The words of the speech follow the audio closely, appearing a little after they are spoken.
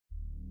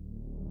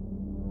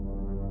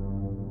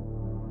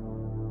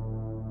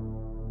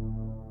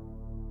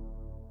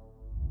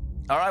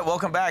All right,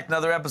 welcome back.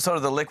 Another episode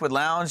of the Liquid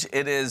Lounge.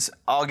 It is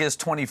August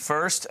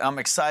 21st. I'm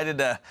excited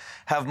to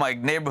have my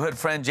neighborhood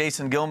friend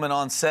Jason Gilman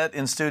on set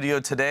in studio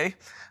today.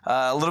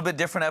 A little bit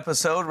different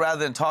episode.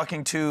 Rather than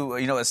talking to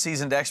a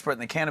seasoned expert in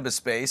the cannabis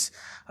space,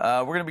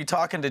 we're going to be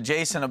talking to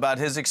Jason about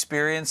his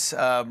experience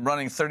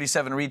running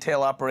 37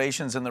 retail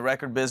operations in the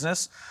record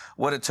business,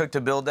 what it took to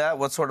build that,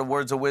 what sort of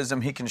words of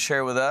wisdom he can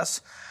share with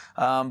us.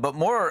 But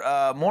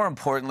more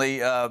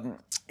importantly,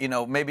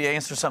 maybe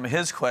answer some of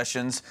his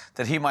questions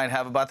that he might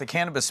have about the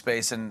cannabis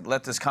space and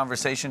let this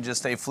conversation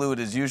just stay fluid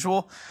as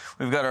usual.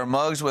 We've got our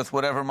mugs with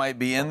whatever might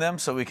be in them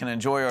so we can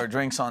enjoy our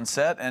drinks on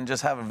set and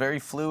just have a very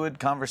fluid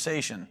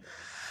conversation.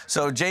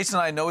 So Jason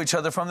and I know each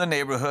other from the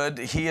neighborhood.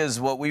 He is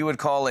what we would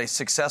call a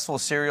successful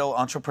serial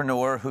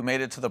entrepreneur who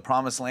made it to the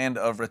promised land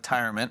of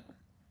retirement.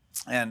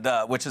 And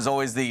which is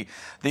always the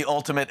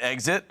ultimate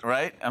exit,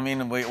 right? I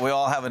mean, we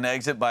all have an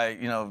exit by,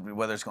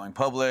 whether it's going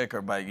public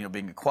or by,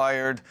 being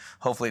acquired.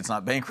 Hopefully it's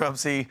not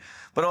bankruptcy,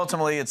 but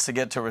ultimately it's to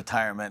get to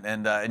retirement.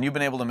 And you've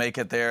been able to make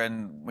it there.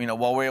 And,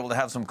 while we're able to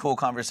have some cool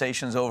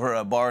conversations over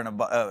a bar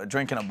and a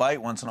drink and a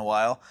bite once in a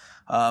while,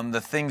 the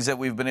things that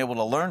we've been able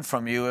to learn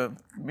from you have,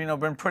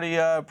 been pretty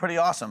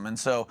awesome. And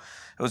so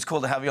it was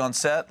cool to have you on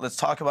set. Let's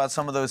talk about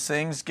some of those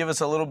things. Give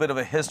us a little bit of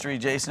a history,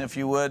 Jason, if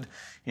you would,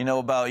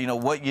 about,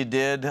 what you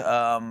did,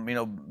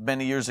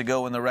 many years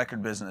ago in the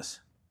record business.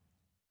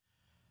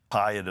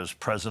 Hired as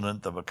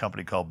president of a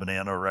company called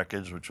Banana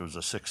Records, which was a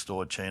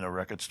 6-store chain of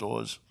record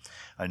stores.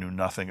 I knew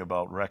nothing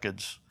about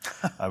records.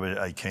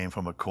 I came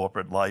from a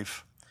corporate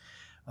life.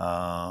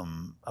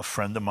 A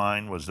friend of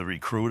mine was the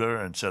recruiter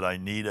and said, I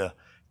need to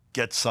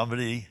get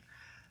somebody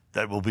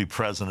that will be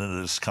president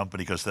of this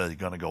company because they're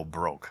going to go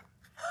broke.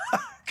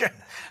 Okay.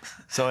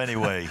 So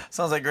anyway.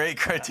 Sounds like great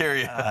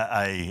criteria.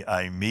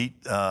 I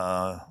meet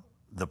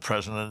the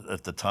president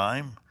at the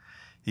time.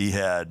 He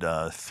had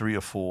 3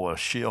 or 4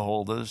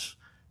 shareholders,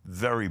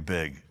 very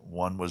big.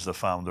 One was the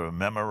founder of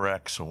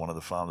Memorex, or one of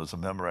the founders of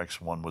Memorex.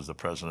 One was the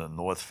president of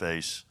North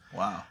Face.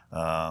 Wow.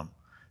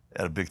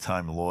 Had a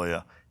big-time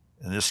lawyer.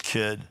 And this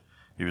kid,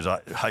 he was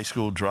a high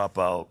school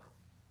dropout,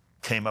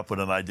 came up with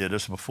an idea.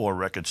 This was before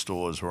record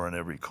stores were in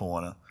every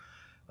corner,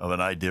 of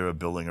an idea of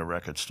building a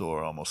record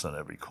store almost on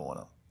every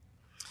corner.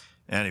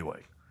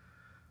 Anyway,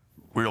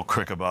 real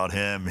quick about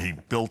him, he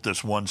built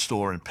this one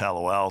store in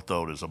Palo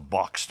Alto. There's a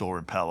box store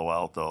in Palo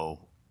Alto,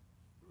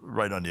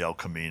 right on the El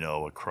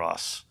Camino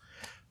across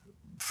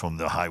from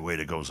the highway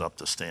that goes up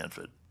to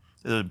Stanford.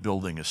 The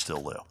building is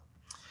still there.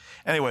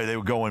 Anyway, they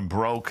were going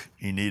broke.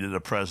 He needed a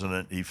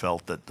president. He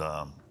felt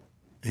that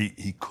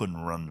he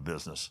couldn't run the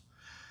business.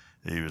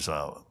 He was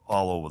all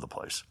over the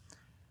place.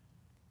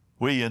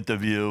 We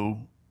interview.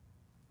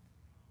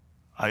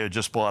 I had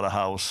just bought a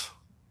house.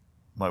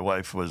 My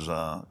wife was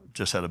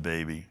just had a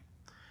baby.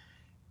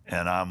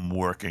 And I'm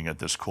working at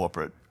this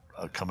corporate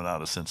coming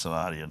out of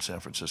Cincinnati and San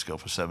Francisco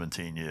for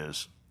 17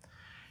 years.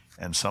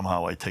 And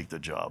somehow I take the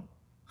job.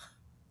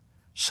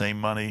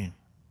 Same money,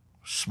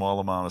 small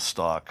amount of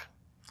stock.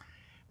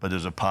 But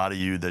there's a part of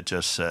you that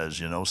just says,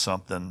 you know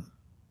something?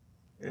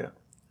 Yeah.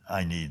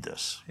 I need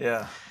this.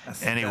 Yeah.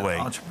 Anyway,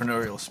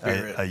 entrepreneurial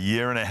spirit. A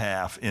year and a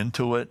half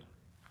into it,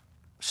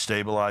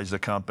 stabilized the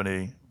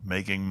company,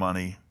 making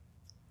money.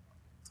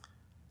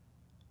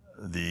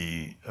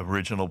 The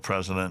original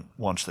president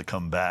wants to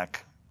come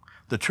back.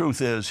 The truth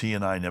is, he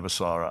and I never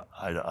saw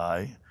eye to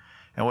eye.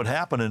 And what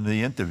happened in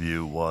the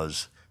interview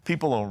was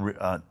people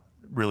aren't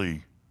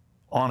really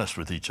honest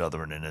with each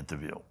other in an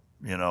interview.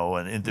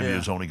 And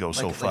interviews only go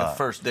so far. Like a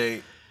first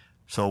date.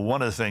 So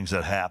one of the things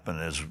that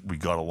happened as we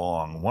got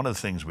along, one of the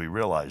things we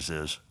realized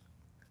is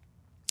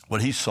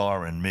what he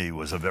saw in me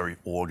was a very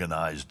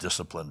organized,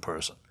 disciplined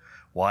person.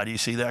 Why do you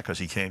see that? Because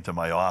he came to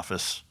my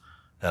office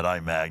at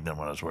iMagnum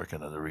when I was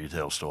working at the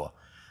retail store.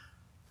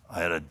 I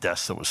had a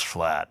desk that was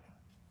flat.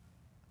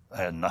 I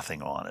had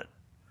nothing on it.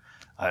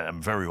 I'm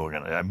very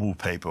organized. I move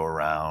paper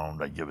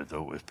around. I give it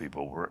to if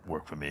people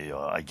work for me.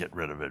 I get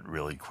rid of it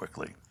really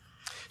quickly.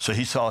 So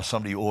he saw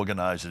somebody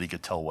organized that he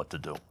could tell what to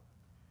do.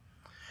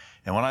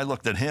 And when I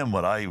looked at him,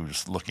 what I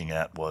was looking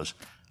at was,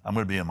 I'm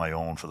going to be on my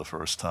own for the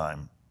first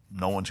time.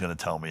 No one's going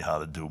to tell me how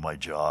to do my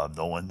job.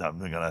 I'm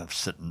going to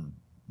sit and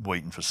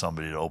waiting for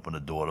somebody to open the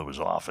door to his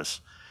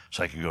office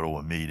so I could go to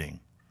a meeting.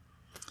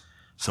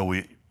 So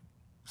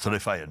they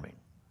fired me.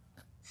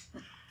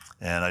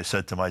 And I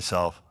said to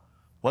myself,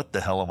 what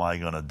the hell am I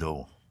going to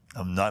do?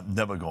 I'm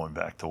never going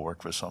back to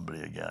work for somebody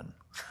again.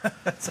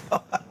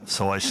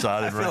 So I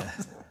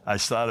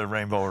started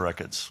Rainbow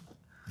Records.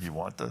 You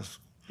want this?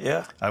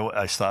 Yeah.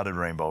 I started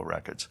Rainbow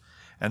Records.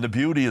 And the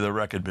beauty of the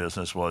record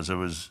business was it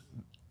was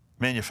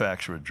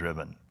manufacturer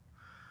driven.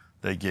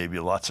 They gave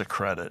you lots of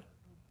credit.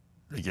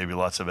 They gave you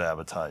lots of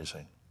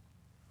advertising.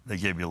 They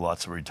gave you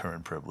lots of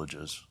return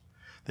privileges.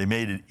 They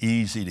made it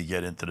easy to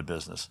get into the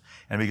business.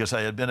 And because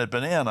I had been at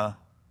Banana,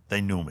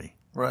 they knew me.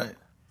 Right.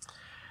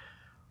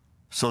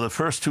 So the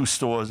first 2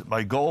 stores,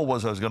 my goal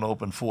was I was going to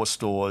open 4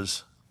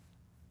 stores.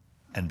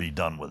 and be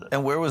done with it.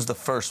 And where was the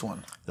first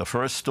one? The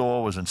first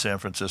store was in San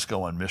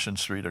Francisco on Mission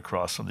Street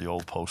across from the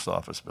old post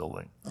office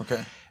building.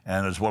 Okay.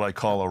 And it's what I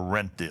call a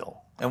rent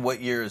deal. And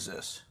what year is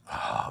this?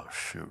 Oh,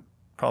 shoot.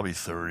 Probably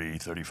 30,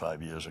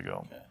 35 years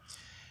ago. Okay.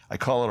 I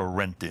call it a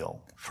rent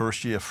deal.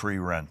 First year, free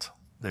rent.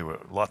 There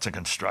were lots of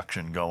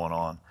construction going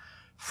on.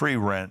 Free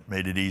rent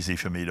made it easy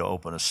for me to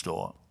open a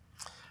store.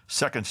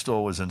 Second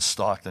store was in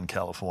Stockton,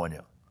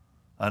 California.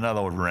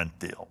 Another rent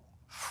deal.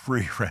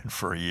 Free rent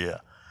for a year.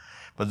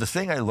 But the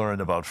thing I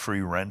learned about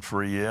free rent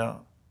for a year,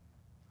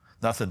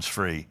 nothing's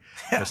free.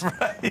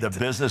 Right. The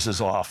business is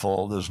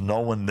awful. There's no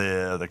one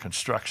there. The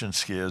construction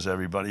scares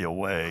everybody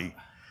away.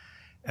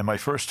 And my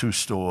first two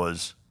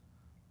stores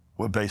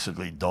were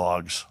basically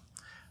dogs.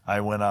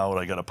 I went out,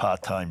 I got a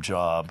part-time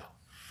job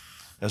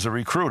as a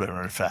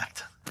recruiter, in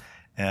fact,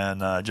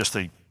 and just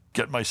to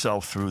get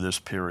myself through this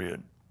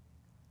period.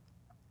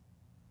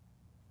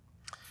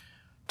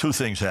 Two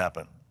things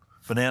happened.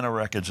 Banana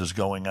Records is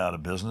going out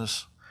of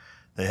business.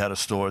 They had a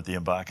store at the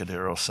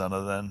Embarcadero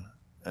Center then.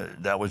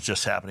 That was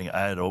just happening.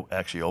 I had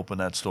actually opened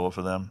that store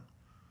for them.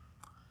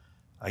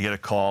 I get a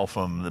call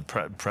from the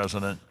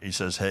president. He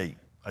says, hey,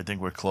 I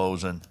think we're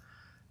closing.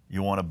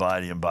 You want to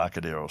buy the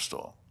Embarcadero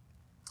store?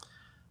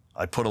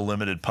 I put a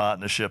limited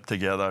partnership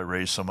together. I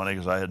raised some money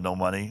because I had no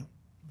money.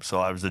 So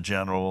I was the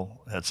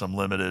general, had some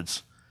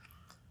limiteds.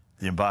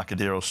 The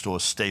Embarcadero store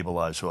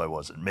stabilized who I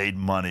was. It made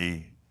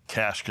money,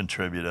 cash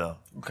contributor,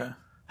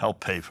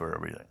 helped pay for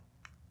everything.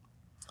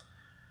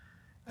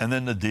 And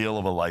then the deal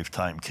of a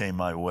lifetime came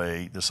my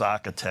way. This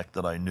architect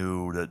that I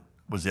knew that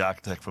was the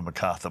architect for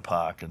MacArthur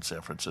Park in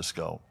San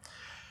Francisco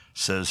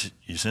says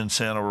he's in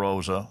Santa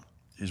Rosa.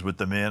 He's with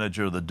the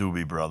manager of the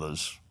Doobie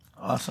Brothers.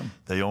 Awesome.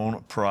 They own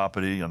a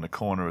property on the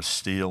corner of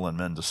Steele and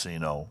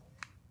Mendocino,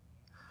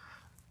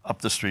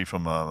 up the street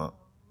from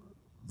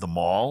the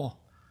mall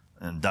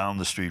and down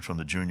the street from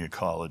the junior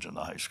college and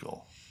the high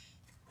school.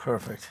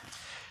 Perfect.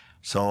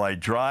 So I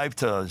drive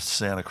to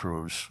Santa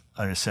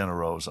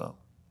Rosa,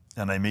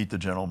 and I meet the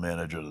general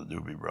manager of the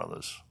Doobie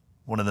Brothers,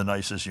 one of the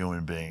nicest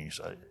human beings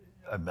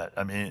I met.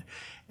 I mean,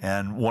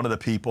 and one of the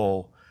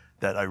people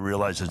that I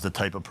realize is the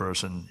type of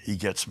person, he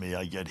gets me,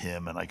 I get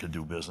him, and I could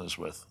do business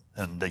with,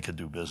 and they could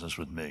do business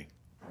with me.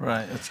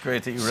 Right, it's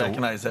great that you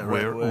recognize that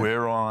right away.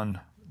 We're on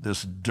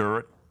this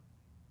dirt.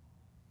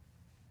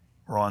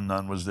 Ron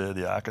Nunn was there,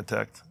 the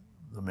architect,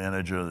 the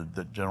manager,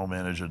 the general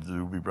manager of the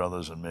Doobie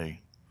Brothers, and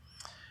me.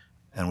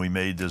 And we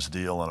made this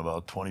deal in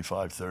about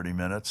 25, 30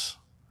 minutes.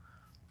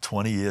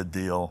 20-year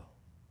deal,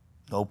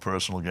 no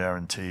personal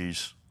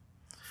guarantees.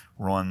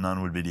 Ron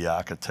Nunn would be the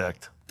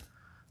architect.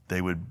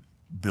 They would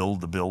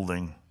build the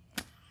building.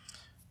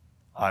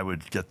 I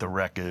would get the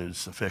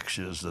records, the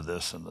fixtures, the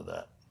this and the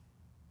that.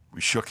 We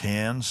shook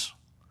hands.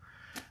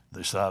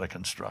 They started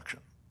construction.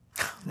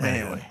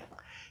 Anyway,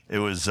 it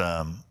was...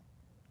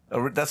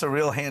 that's a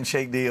real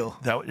handshake deal.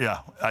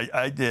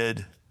 I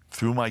did,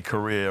 through my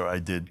career, I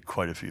did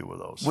quite a few of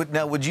those.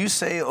 Now, would you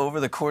say over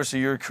the course of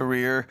your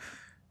career,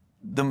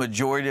 the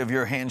majority of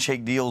your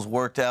handshake deals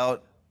worked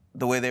out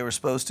the way they were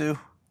supposed to?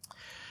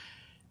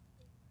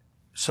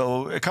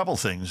 So a couple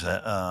things.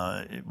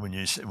 When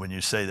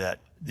you say that,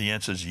 the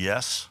answer is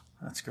yes.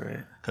 That's great.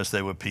 Because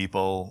they were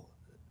people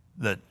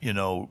that,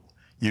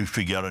 you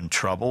could get in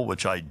trouble,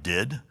 which I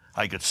did.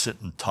 I could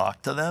sit and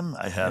talk to them.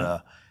 I had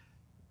a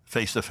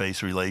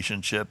face-to-face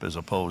relationship as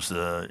opposed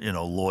to,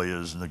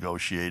 lawyers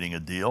negotiating a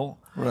deal.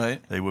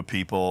 Right. They were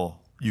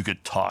people you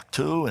could talk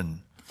to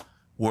and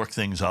work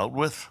things out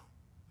with.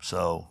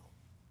 So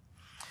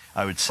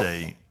I would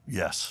say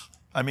yes.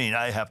 I mean,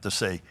 I have to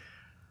say,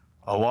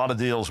 a lot of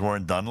deals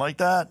weren't done like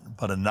that,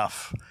 but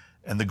enough.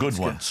 And the good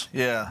ones. Good.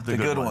 Yeah, the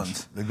good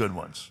ones. The good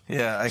ones.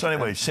 Yeah. So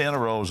anyway, Santa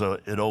Rosa,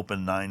 it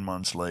opened 9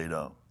 months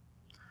later.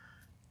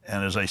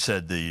 And as I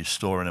said, the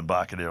store in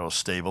Embarcadero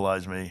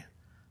stabilized me.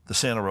 The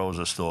Santa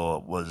Rosa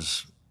store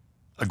was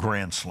a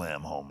grand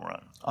slam home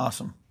run.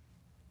 Awesome.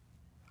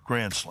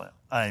 Grand slam.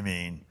 I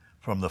mean,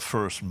 from the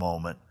first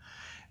moment.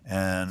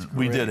 And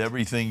we did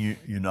everything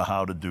you know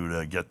how to do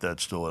to get that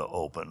store to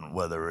open,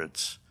 whether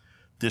it's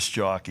disc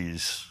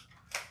jockeys,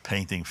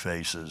 painting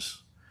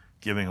faces,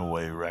 giving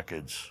away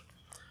records,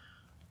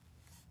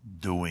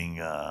 doing,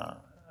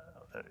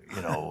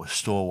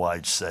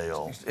 store-wide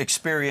sale.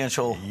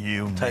 Experiential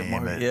type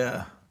name it.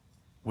 Yeah.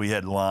 We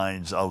had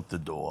lines out the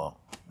door.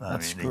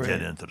 That's to great.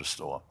 get into the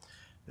store.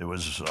 It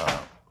was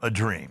a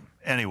dream.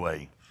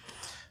 Anyway,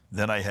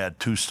 then I had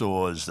two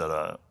stores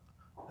that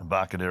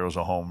Embarcadero's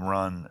a home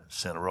run,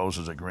 Santa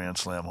Rosa's a grand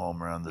slam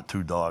home run, the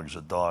two dogs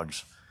are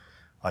dogs.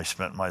 I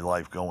spent my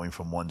life going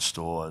from one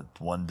store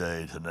one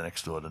day to the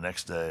next store the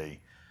next day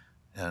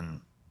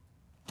and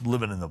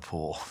living in the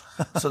pool.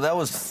 So that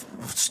was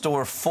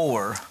store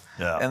 4.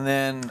 Yeah. And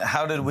then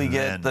how did we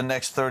get the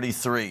next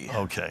 33?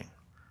 Okay.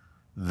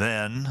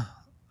 Then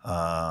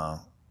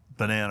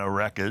Banana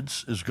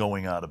Records is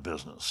going out of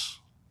business.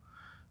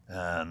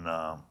 And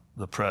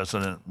the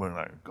president, we're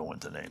not going to go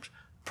into names,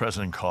 the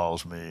president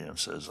calls me and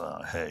says,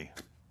 hey,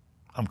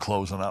 I'm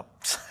closing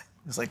up.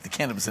 It's like the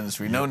cannabis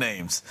industry, no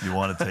names. You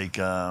want to take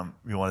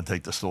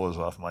the stores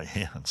off my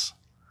hands?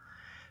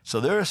 So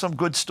there are some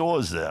good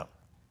stores there.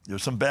 There were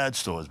some bad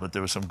stores, but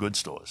there were some good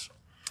stores.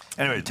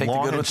 Anyway, Take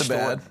the good with the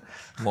bad.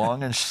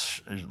 long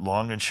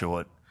and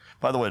short.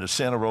 By the way, the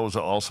Santa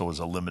Rosa also was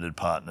a limited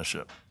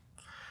partnership,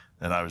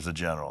 and I was the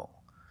general.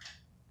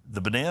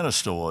 The banana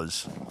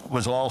stores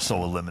was also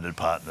a limited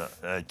partner.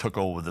 I took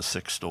over the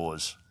 6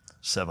 stores,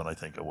 7 I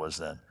think it was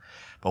then.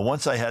 But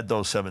once I had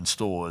those 7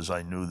 stores,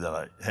 I knew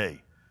that I'm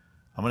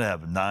going to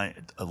have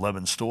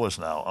 11 stores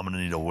now. I'm going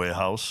to need a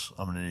warehouse.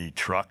 I'm going to need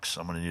trucks.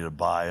 I'm going to need a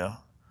buyer.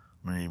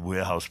 I'm going to need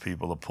warehouse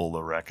people to pull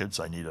the records.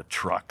 I need a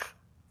truck.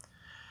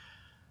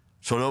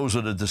 So those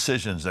are the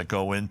decisions that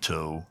go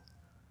into,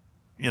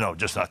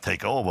 just not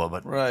take over,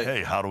 but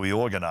hey, how do we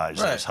organize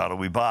this? How do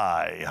we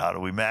buy? How do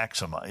we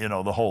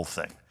maximize? The whole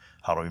thing.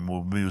 How do we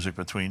move music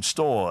between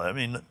stores? I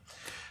mean,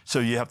 so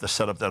you have to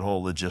set up that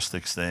whole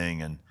logistics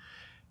thing. And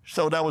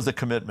so that was the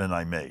commitment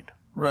I made.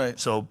 Right.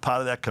 So part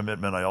of that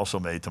commitment I also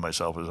made to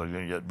myself is I'm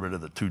going to get rid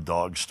of the 2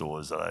 dog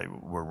stores that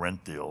were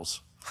rent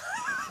deals.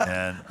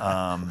 And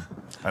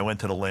I went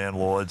to the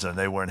landlords, and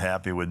they weren't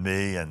happy with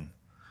me, and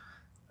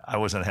I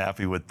wasn't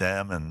happy with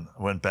them, and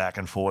went back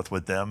and forth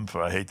with them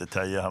for I hate to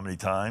tell you how many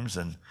times.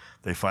 And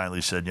they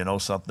finally said, you know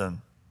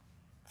something,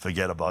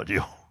 forget about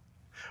you.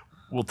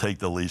 We'll take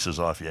the leases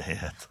off your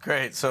hand.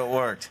 Great. So it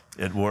worked.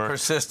 It worked.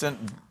 Persistent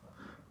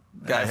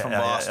guy from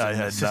Boston. I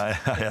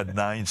had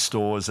 9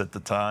 stores at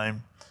the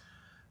time.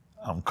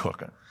 I'm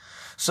cooking.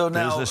 So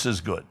now, business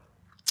is good.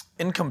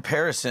 In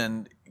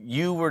comparison,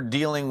 you were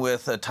dealing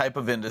with a type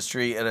of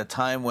industry at a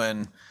time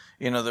when,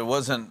 there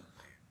wasn't,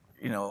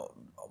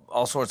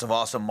 all sorts of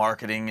awesome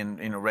marketing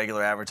and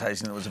regular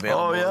advertising that was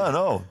available. Oh yeah,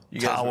 no.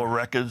 Tower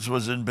Records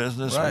was in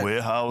business. Right.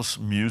 Warehouse,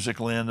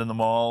 Musicland in the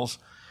malls.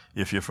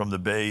 If you're from the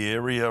Bay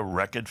Area,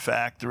 Record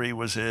Factory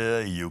was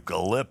here.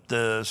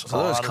 Eucalyptus. So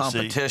there was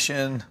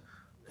competition.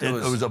 It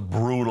was a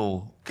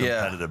brutal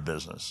competitive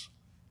business.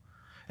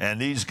 And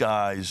these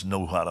guys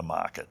know how to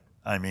market.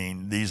 I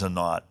mean, these are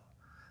not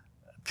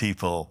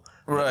people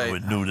who are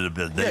new to the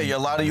business. A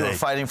lot of you are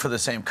fighting for the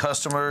same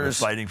customers.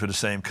 Fighting for the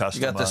same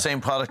customer. You got the same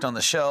product on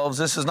the shelves.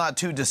 This is not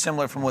too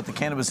dissimilar from what the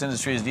cannabis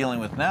industry is dealing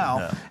with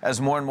now,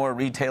 as more and more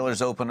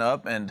retailers open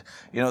up, and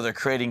they're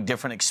creating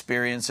different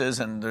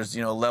experiences. And there's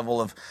a level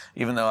of,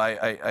 even though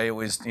I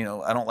always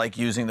I don't like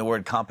using the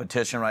word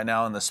competition right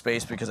now in the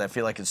space because I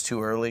feel like it's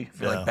too early. I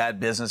feel like bad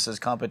business is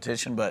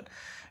competition, but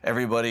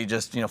everybody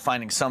just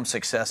finding some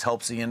success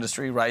helps the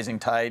industry, rising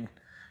tide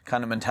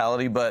kind of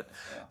mentality, but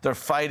they're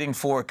fighting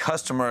for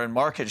customer and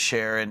market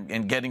share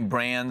and getting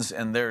brands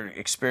and their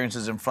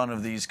experiences in front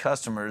of these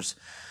customers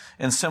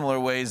in similar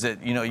ways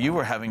that you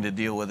were having to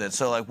deal with it.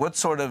 So like what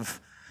sort of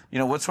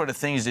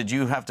things did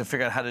you have to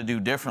figure out how to do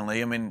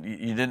differently? I mean,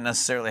 you didn't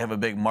necessarily have a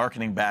big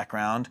marketing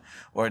background,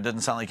 or it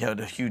doesn't sound like you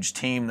had a huge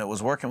team that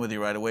was working with you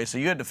right away, so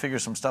you had to figure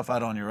some stuff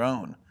out on your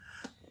own.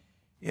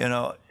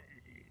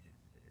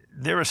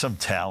 There are some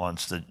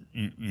talents that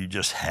you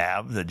just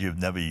have that you've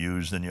never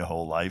used in your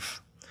whole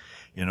life.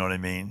 You know what I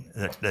mean?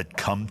 That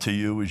come to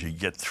you as you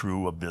get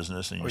through a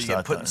business, and you start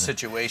get put in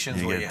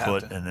situations where you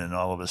have to. And then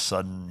all of a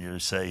sudden you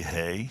say,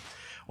 "Hey,"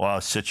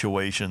 well,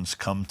 situations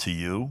come to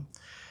you.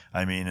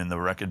 I mean, in the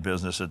record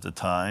business at the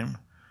time,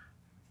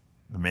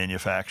 the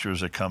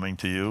manufacturers are coming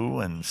to you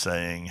and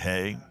saying,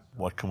 "Hey,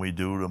 what can we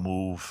do to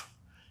move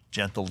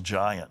Gentle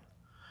Giant?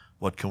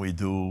 What can we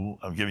do?"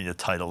 I'm giving you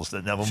titles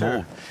that never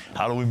moved.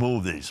 How do we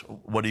move these?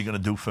 What are you going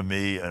to do for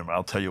me? And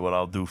I'll tell you what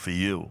I'll do for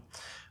you.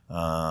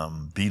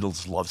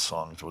 Beatles Love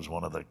Songs was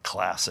one of the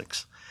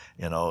classics,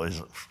 and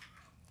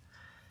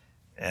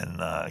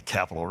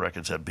Capitol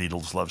Records had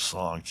Beatles Love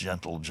Songs,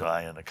 Gentle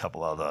Giant, a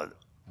couple other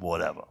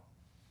whatever.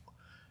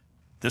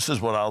 This is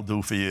what I'll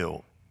do for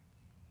you.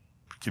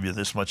 Give you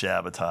this much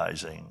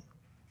advertising.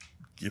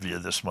 Give you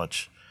this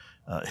much.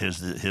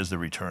 Here's the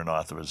return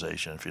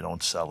authorization. If you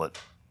don't sell it,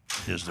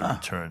 here's the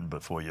return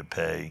before you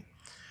pay.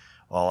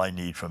 All I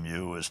need from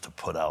you is to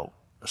put out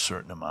a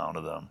certain amount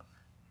of them.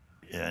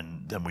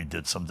 And then we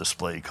did some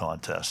display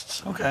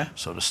contests. Okay.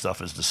 So the stuff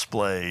is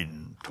displayed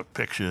and took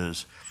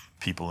pictures.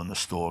 People in the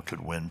store could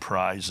win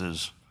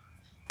prizes.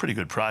 Pretty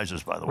good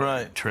prizes, by the way.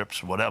 Right.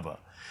 Trips, whatever.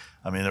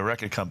 I mean, the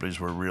record companies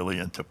were really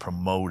into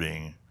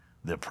promoting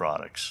their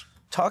products.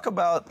 Talk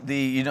about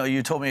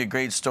you told me a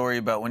great story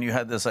about when you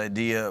had this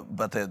idea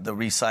about the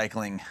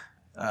recycling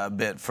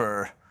bit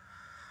for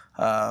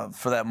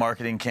that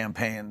marketing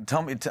campaign.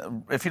 Tell me,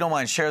 if you don't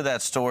mind, share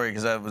that story,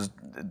 because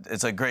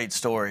it's a great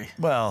story.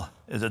 Well,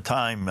 at the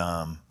time,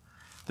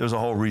 there was a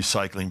whole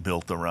recycling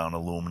built around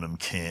aluminum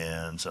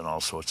cans and all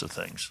sorts of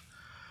things.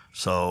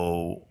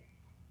 So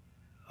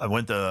I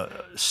went to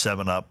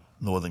 7-Up,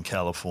 Northern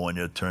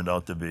California. It turned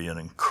out to be an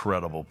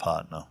incredible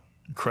partner.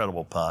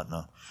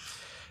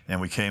 And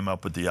we came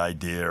up with the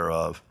idea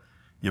of,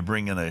 you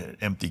bring in an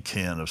empty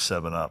can of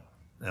 7-Up,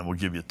 and we'll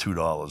give you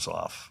 $2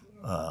 off.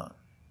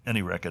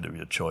 Any record of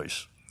your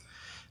choice.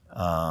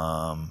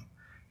 And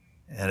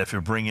if you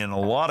bring in a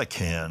lot of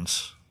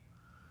cans,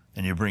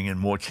 and you bring in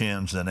more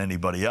cans than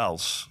anybody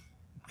else,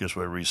 because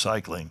we're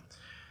recycling,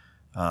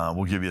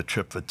 we'll give you a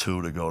trip for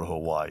 2 to go to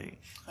Hawaii.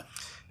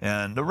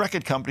 And the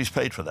record companies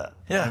paid for that.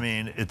 Yeah. I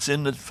mean, it's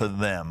in it for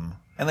them.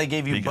 And they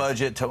gave you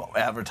budget to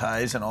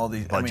advertise and all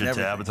these. Budget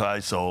to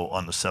advertise. So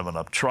on the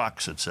 7-Up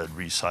trucks, it said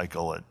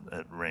recycle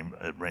at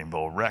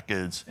Rainbow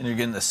Records. And you're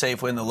getting the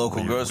Safeway and the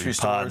local grocery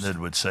stores. We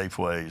partnered with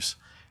Safeways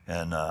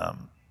and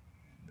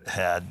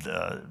had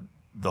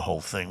the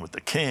whole thing with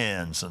the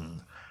cans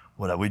and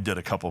whatever. We did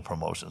a couple of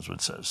promotions with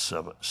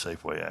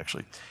Safeway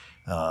actually,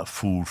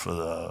 food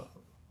for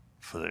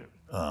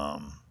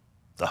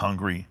the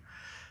hungry.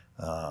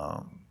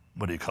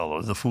 What do you call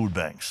those? The food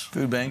banks.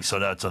 Food banks. So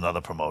that's another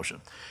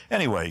promotion.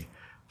 Anyway,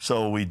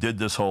 so we did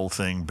this whole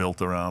thing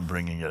built around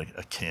bringing a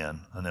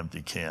can, an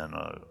empty can,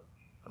 a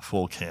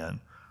full can.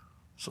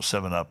 So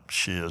 7-Up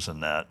shares in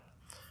that.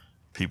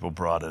 People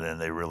brought it in.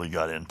 They really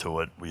got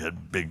into it. We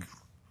had big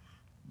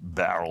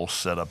barrels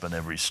set up in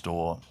every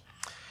store.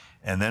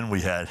 And then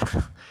we had,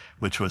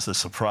 which was the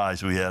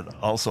surprise, we had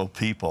also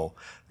people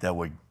that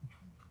were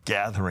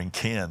gathering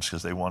cans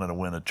because they wanted to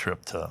win a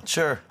trip to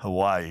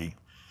Hawaii.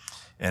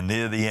 And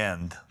near the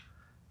end,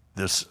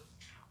 this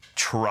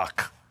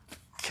truck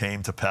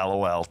came to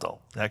Palo Alto.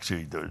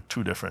 Actually, there were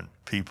 2 different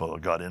people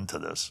that got into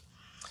this.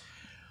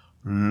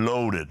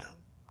 Loaded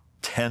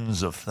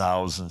tens of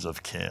thousands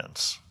of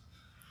cans.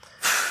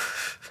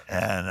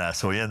 And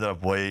so we ended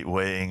up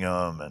weighing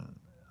them. And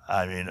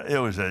I mean, it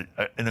was an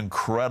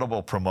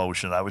incredible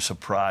promotion. I was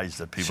surprised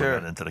that people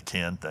got into the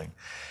can thing.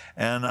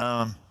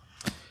 And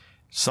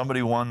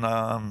somebody won,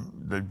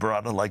 they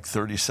brought like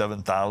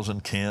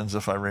 37,000 cans,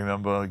 if I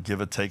remember, give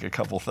or take a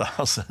couple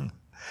thousand.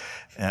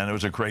 And it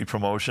was a great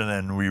promotion,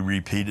 and we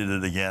repeated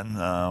it again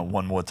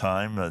one more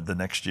time the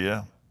next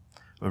year.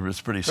 It was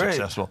pretty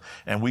successful.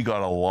 And we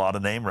got a lot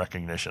of name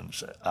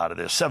recognitions out of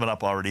this.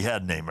 7-Up already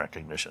had name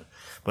recognition.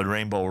 But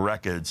Rainbow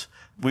Records,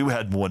 we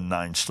had more than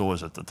 9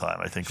 stores at the time.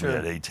 I think we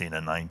had 18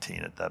 and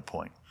 19 at that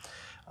point.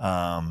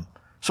 So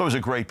it was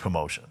a great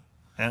promotion.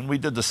 And we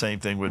did the same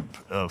thing with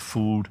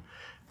food.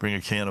 Bring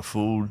a can of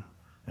food,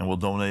 and we'll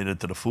donate it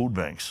to the food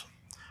banks.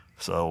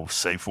 So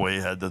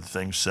Safeway had the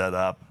thing set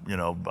up, you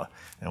know,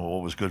 and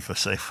what was good for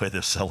Safeway,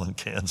 they're selling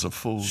cans of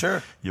food.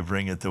 Sure. You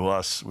bring it to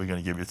us, we're going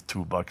to give you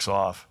 $2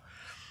 off.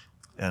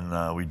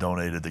 And we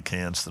donated the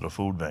cans to the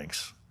food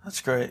banks. That's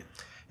great.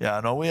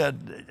 Yeah, no, we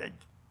had,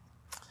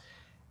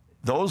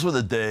 those were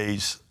the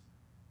days,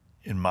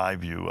 in my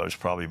view, I was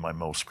probably my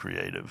most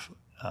creative.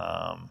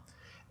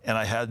 And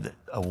I had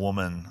a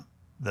woman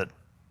that,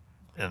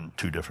 and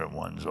 2 different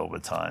ones over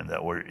time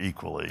that were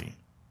equally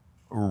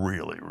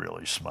really,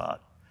 really smart.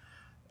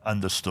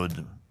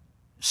 Understood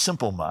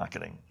simple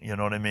marketing, you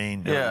know what I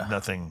mean? There was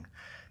nothing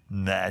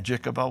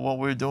magic about what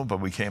we were doing,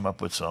 but we came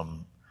up with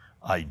some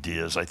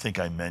ideas. I think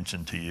I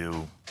mentioned to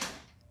you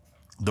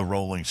the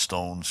Rolling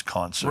Stones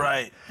concert.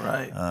 Right.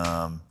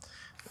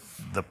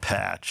 The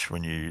patch,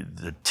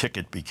 the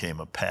ticket became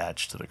a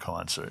patch to the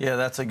concert. Yeah,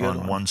 that's a good one.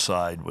 On one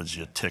side was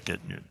your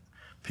ticket, and you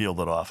peeled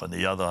it off. On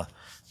the other,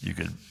 you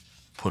could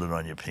put it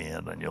on your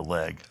hand, on your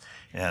leg,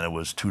 and it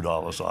was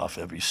 $2 off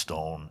every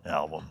Stone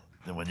album.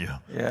 And when you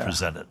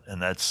present it,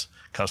 and that's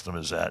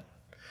customers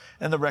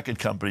and the record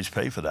companies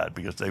pay for that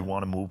because they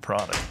want to move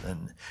product.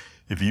 And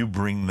if you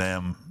bring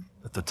them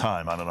at the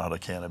time, I don't know how the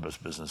cannabis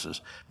business is,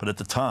 but at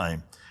the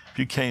time, if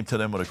you came to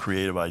them with a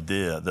creative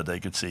idea that they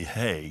could see,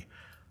 hey,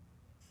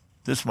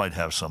 this might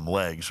have some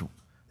legs.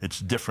 It's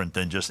different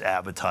than just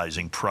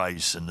advertising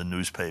price in the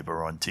newspaper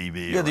or on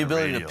TV. Yeah, the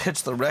ability radio. to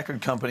pitch the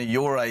record company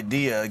your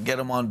idea, get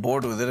them on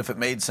board with it. If it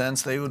made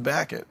sense, they would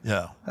back it.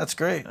 Yeah. That's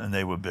great. And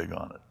they were big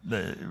on it.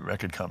 The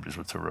record companies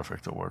were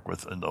terrific to work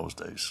with in those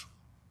days.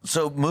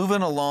 So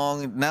moving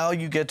along, now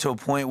you get to a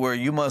point where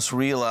you must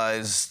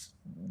realize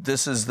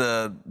this is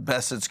the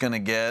best it's going to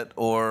get,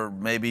 or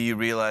maybe you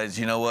realize,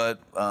 you know what,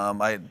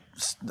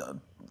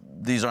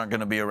 these aren't going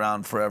to be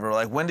around forever.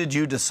 Like, when did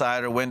you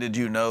decide, or when did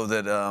you know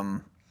that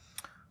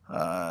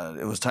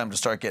it was time to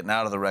start getting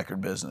out of the record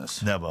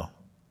business? Never.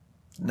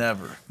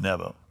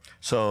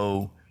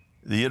 So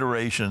the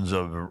iterations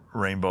of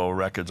Rainbow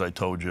Records, I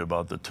told you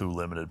about the 2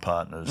 limited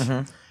partners.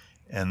 Mm-hmm.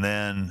 And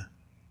then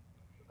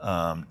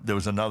there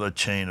was another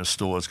chain of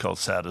stores called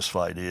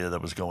Satisfied Ear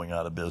that was going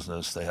out of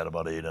business. They had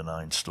about 8 or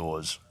 9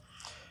 stores.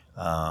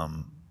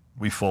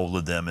 We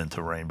folded them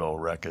into Rainbow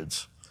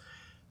Records.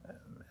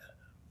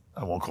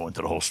 I won't go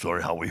into the whole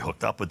story, how we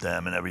hooked up with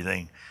them and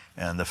everything.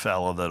 And the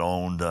fellow that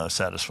owned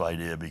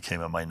Satisfied Ear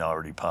became a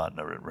minority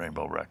partner at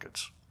Rainbow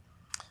Records.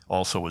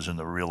 Also was in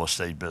the real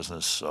estate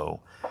business, so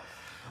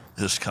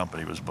this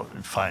company was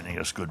finding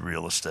us good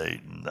real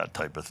estate and that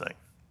type of thing.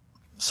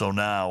 So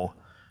now,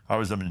 I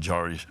was the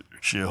majority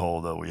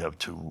shareholder, we have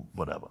 2,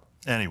 whatever.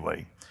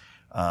 Anyway,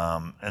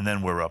 and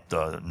then we're up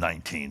to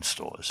 19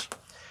 stores.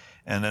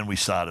 And then we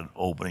started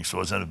opening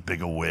stores in a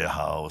bigger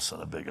warehouse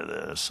and a bigger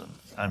this. And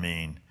I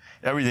mean,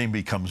 everything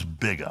becomes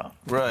bigger.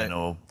 Right. You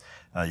know,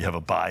 you have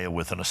a buyer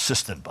with an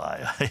assistant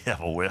buyer. You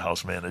have a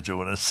warehouse manager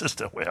with an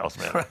assistant warehouse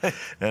manager. Right.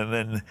 And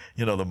then,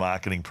 you know, the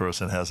marketing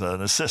person has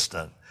an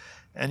assistant.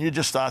 And you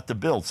just start to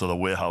build, so the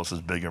warehouse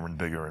is bigger and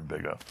bigger and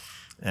bigger.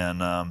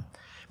 And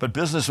but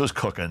business was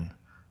cooking.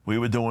 We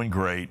were doing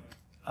great.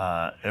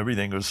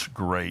 Everything was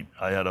great.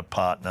 I had a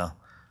partner.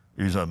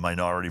 He was a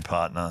minority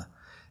partner.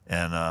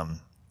 And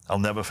I'll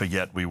never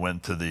forget, we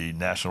went to the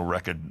National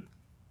Record,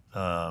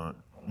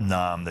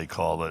 NAM, they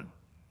call it,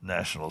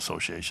 National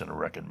Association of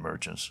Record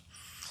Merchants.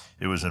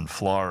 It was in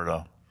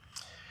Florida.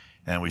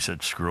 And we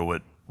said, screw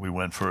it. We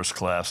went first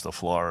class to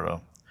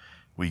Florida.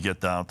 We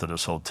get down to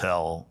this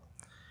hotel,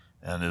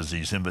 and there's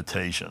these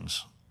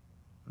invitations.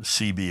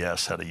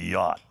 CBS had a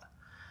yacht,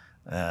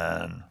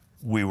 and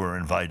we were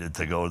invited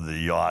to go to the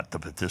yacht to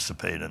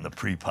participate in the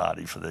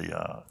pre-party for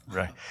the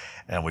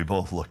and we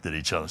both looked at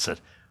each other and said,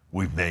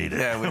 we've made it.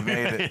 Yeah, we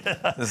made it.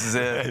 This is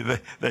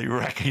it. They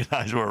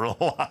recognize we're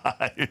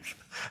alive.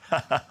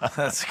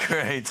 That's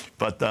great.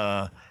 But,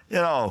 I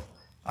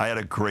had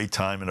a great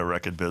time in the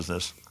record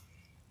business.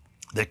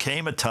 There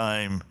came a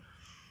time,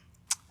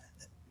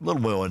 a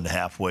little more than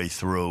halfway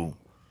through,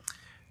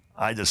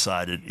 I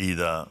decided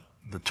either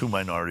the two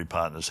minority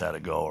partners had to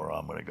go or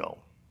I'm going to go.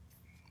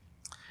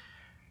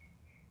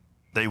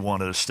 They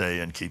wanted to stay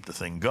and keep the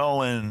thing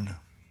going,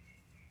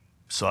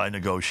 so I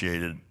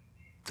negotiated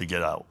to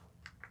get out.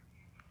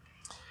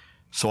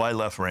 So I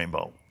left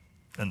Rainbow,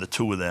 and the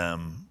two of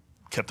them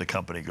kept the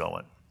company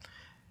going.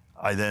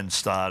 I then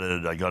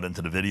I got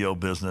into the video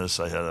business.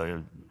 I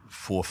had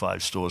 4 or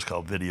 5 stores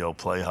called Video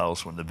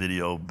Playhouse when the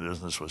video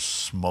business was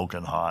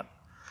smoking hot.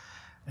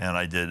 And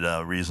I did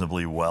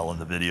reasonably well in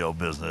the video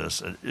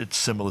business. It's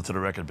similar to the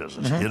record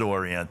business,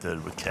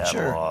 hit-oriented with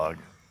catalog.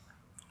 Sure.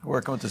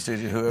 Working with the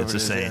studio, whoever it's it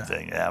is. It's the same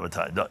thing,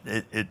 advertise.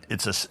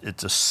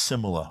 It's a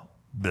similar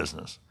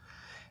business.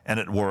 And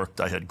it worked.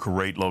 I had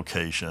great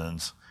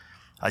locations.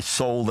 I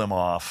sold them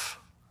off.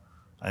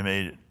 I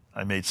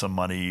made some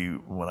money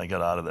when I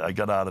got out of I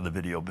got out of the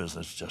video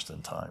business just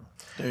in time.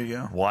 There you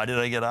go. Why did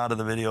I get out of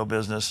the video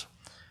business?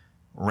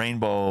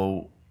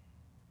 Rainbow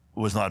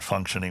was not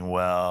functioning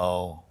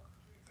well,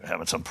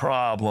 having some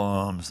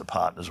problems, the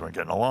partners weren't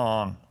getting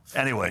along.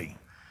 Anyway,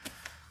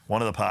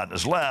 one of the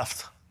partners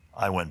left,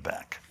 I went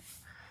back.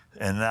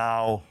 And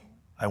now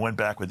I went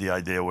back with the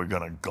idea we're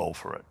going to go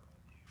for it.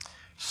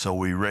 So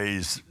we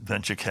raised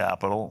venture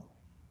capital,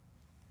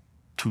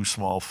 2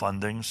 small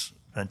fundings,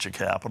 venture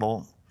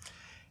capital,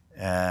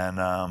 and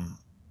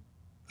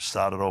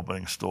started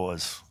opening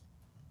stores.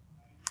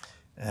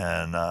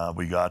 And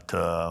we got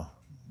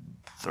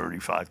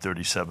 35,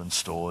 37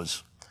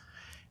 stores.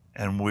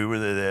 And we were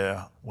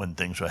there when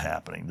things were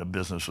happening. The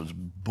business was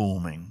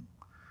booming.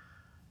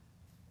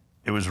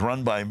 It was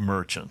run by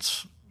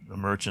merchants. The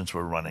merchants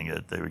were running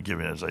it. They were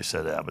giving, as I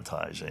said,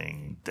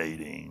 advertising,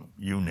 dating,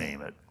 you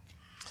name it.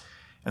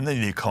 And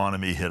then the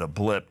economy hit a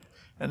blip.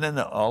 And then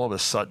all of a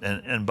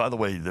sudden, and by the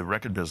way, the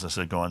record business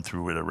had gone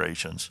through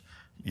iterations.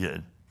 You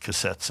had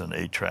cassettes and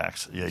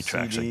 8-tracks. The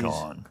 8-tracks are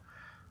gone.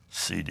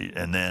 CD.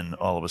 And then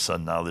all of a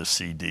sudden now there's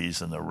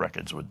CDs and the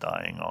records were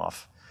dying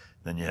off.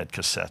 Then you had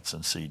cassettes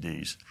and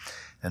CDs.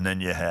 And then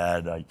you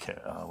had,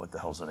 what the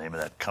hell's the name of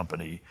that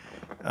company?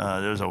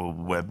 There's a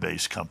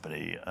web-based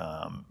company.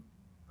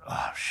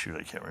 I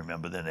can't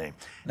remember their name.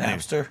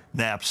 Napster?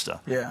 Napster.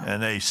 Yeah.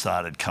 And they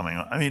started coming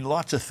on. I mean,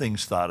 lots of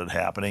things started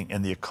happening,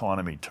 and the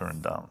economy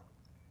turned down.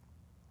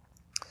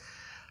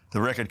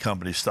 The record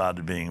company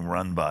started being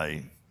run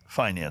by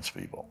finance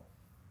people,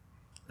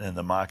 and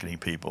the marketing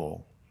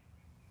people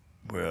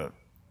were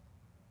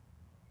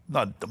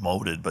not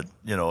demoted, but,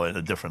 at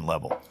a different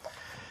level.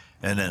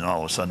 And then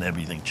all of a sudden,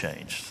 everything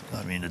changed.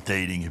 I mean, the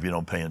dating, if you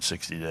don't pay in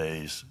 60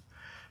 days,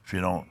 if you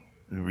don't,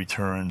 the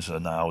returns are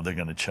now, they're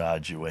going to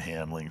charge you a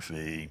handling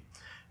fee.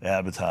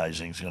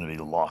 Advertising is going to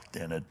be locked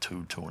in at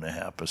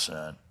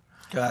 2.5%.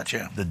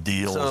 Gotcha. The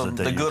deals so that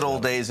they the good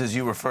old days, as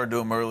you referred to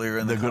them earlier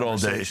in the good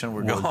old days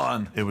were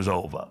gone. It was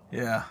over.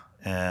 Yeah.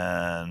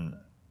 And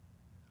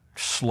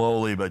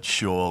slowly but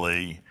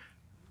surely,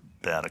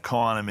 bad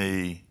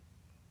economy,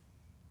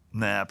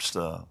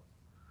 Napster,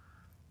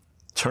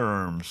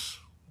 terms,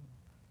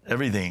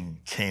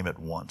 everything came at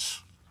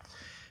once.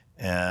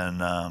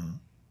 And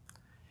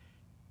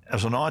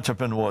as an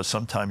entrepreneur,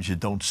 sometimes you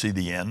don't see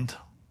the end.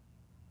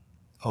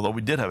 Although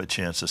we did have a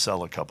chance to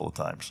sell a couple of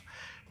times.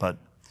 But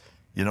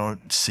you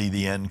don't see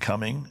the end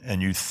coming,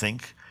 and you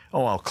think,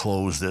 oh, I'll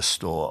close this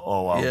store.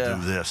 Oh, I'll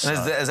do this.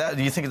 And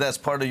do you think that's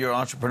part of your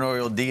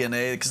entrepreneurial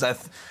DNA? Because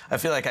I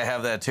feel like I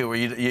have that too, where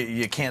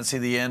you can't see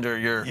the end, or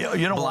you're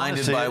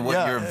blinded by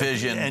what your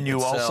vision and you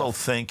itself. also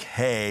think,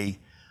 hey,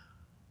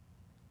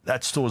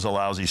 that store's a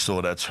lousy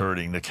store. That's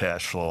hurting the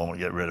cash flow. I'm going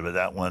to get rid of it.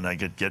 That one, I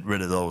get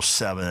rid of those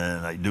 7.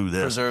 I do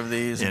this. Preserve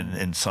these.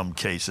 In some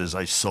cases,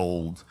 I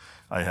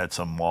had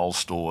some mall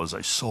stores. I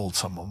sold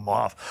some of them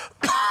off.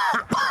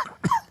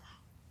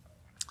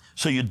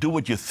 So you do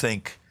what you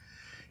think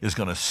is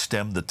going to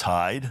stem the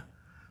tide,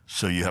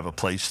 so you have a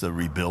place to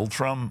rebuild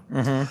from.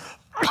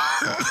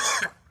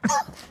 Mm-hmm.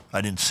 I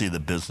didn't see the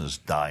business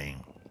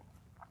dying.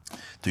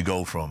 To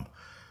go from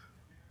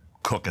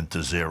cooking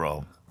to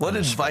zero. What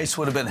advice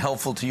would have been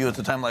helpful to you at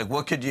the time? Like,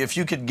 what could you, if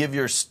you could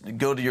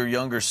go to your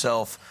younger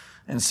self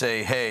and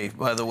say, hey,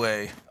 by the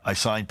way. I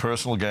signed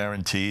personal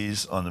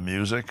guarantees on the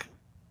music.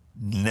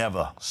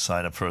 never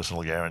sign a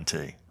personal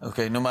guarantee.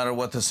 Okay, no matter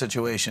what the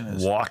situation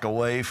is. Walk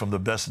away from the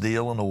best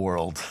deal in the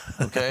world,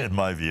 Okay. in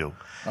my view.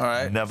 All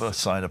right. Never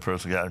sign a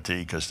personal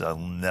guarantee because they'll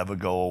never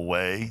go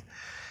away.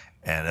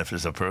 And if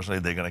it's a personal,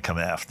 they're going to come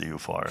after you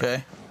for it.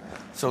 Okay.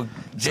 So,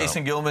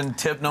 Jason Gilman,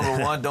 tip number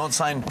 1, don't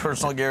sign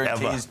personal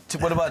guarantees.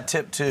 What about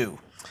tip 2?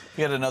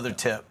 You had another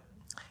tip.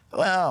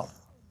 Well,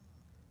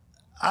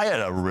 I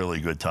had a really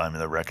good time in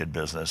the record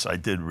business. I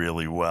did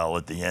really well.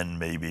 At the end,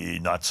 maybe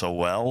not so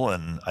well.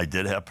 And I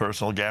did have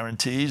personal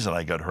guarantees, and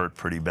I got hurt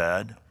pretty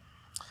bad.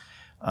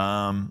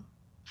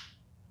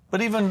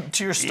 But even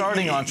to your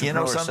starting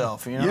entrepreneur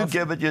self, you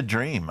give it your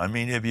dream. I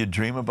mean, if you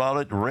dream about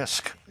it,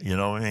 risk. You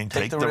know what I mean?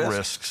 Take the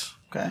risks.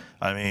 Okay.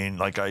 I mean,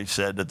 like I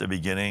said at the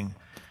beginning,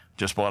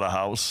 just bought a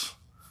house,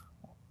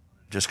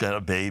 just got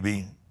a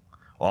baby.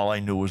 All I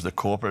knew was the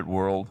corporate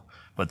world,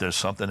 but there's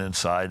something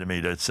inside of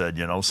me that said,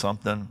 you know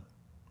something?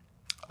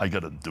 I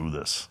got to do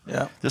this.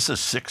 Yeah. This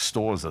is 6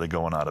 stores that are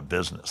going out of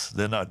business.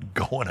 They're not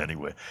going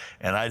anywhere.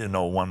 And I didn't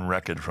know one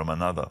record from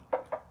another.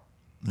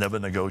 Never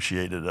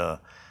negotiated a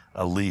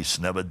lease,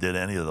 never did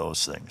any of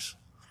those things.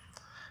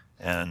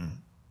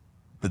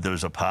 But there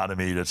was a part of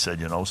me that said,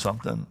 you know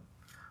something?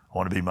 I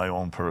want to be my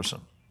own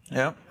person.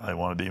 Yep. I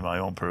want to be my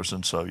own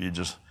person. So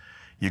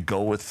you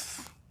go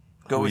with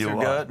your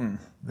gut. And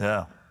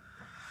yeah.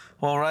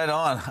 Well, right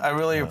on. I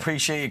really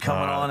appreciate you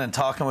coming on and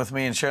talking with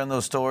me and sharing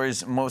those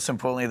stories. Most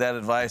importantly, that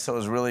advice. That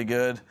was really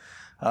good.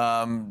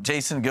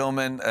 Jason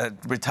Gilman, a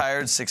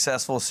retired,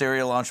 successful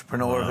serial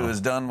entrepreneur who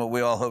has done what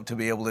we all hope to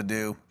be able to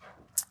do.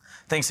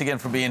 Thanks again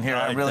for being here.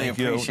 I really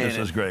appreciate it. This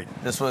was great.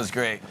 This was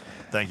great.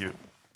 Thank you.